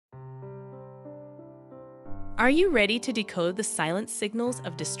Are you ready to decode the silent signals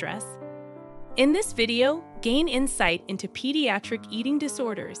of distress? In this video, gain insight into pediatric eating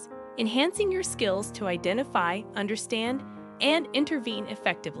disorders, enhancing your skills to identify, understand, and intervene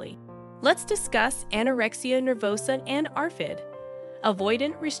effectively. Let's discuss anorexia nervosa and ARFID,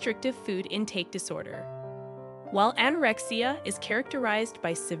 avoidant restrictive food intake disorder. While anorexia is characterized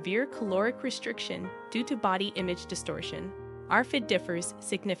by severe caloric restriction due to body image distortion, ARFID differs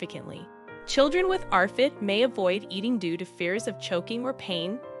significantly. Children with ARFID may avoid eating due to fears of choking or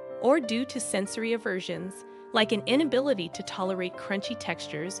pain, or due to sensory aversions, like an inability to tolerate crunchy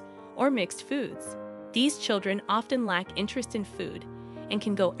textures or mixed foods. These children often lack interest in food and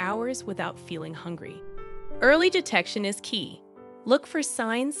can go hours without feeling hungry. Early detection is key. Look for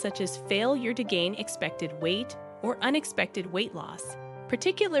signs such as failure to gain expected weight or unexpected weight loss,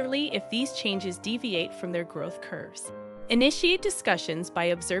 particularly if these changes deviate from their growth curves. Initiate discussions by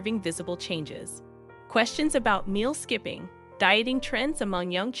observing visible changes. Questions about meal skipping, dieting trends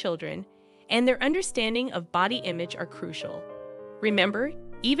among young children, and their understanding of body image are crucial. Remember,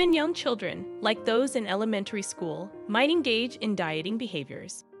 even young children, like those in elementary school, might engage in dieting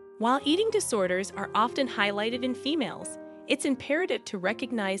behaviors. While eating disorders are often highlighted in females, it's imperative to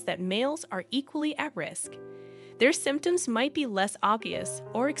recognize that males are equally at risk. Their symptoms might be less obvious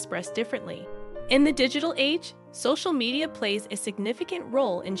or expressed differently. In the digital age, social media plays a significant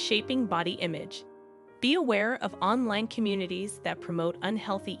role in shaping body image. Be aware of online communities that promote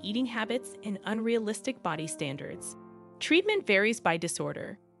unhealthy eating habits and unrealistic body standards. Treatment varies by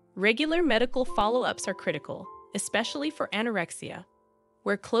disorder. Regular medical follow-ups are critical, especially for anorexia,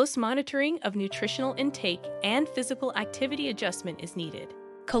 where close monitoring of nutritional intake and physical activity adjustment is needed.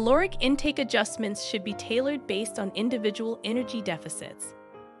 Caloric intake adjustments should be tailored based on individual energy deficits.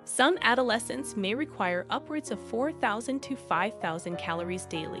 Some adolescents may require upwards of 4,000 to 5,000 calories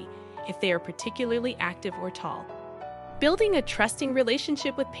daily if they are particularly active or tall. Building a trusting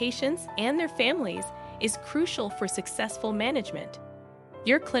relationship with patients and their families is crucial for successful management.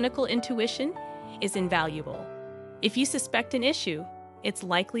 Your clinical intuition is invaluable. If you suspect an issue, it's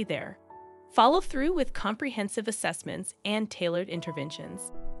likely there. Follow through with comprehensive assessments and tailored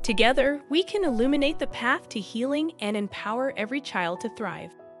interventions. Together, we can illuminate the path to healing and empower every child to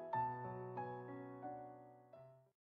thrive.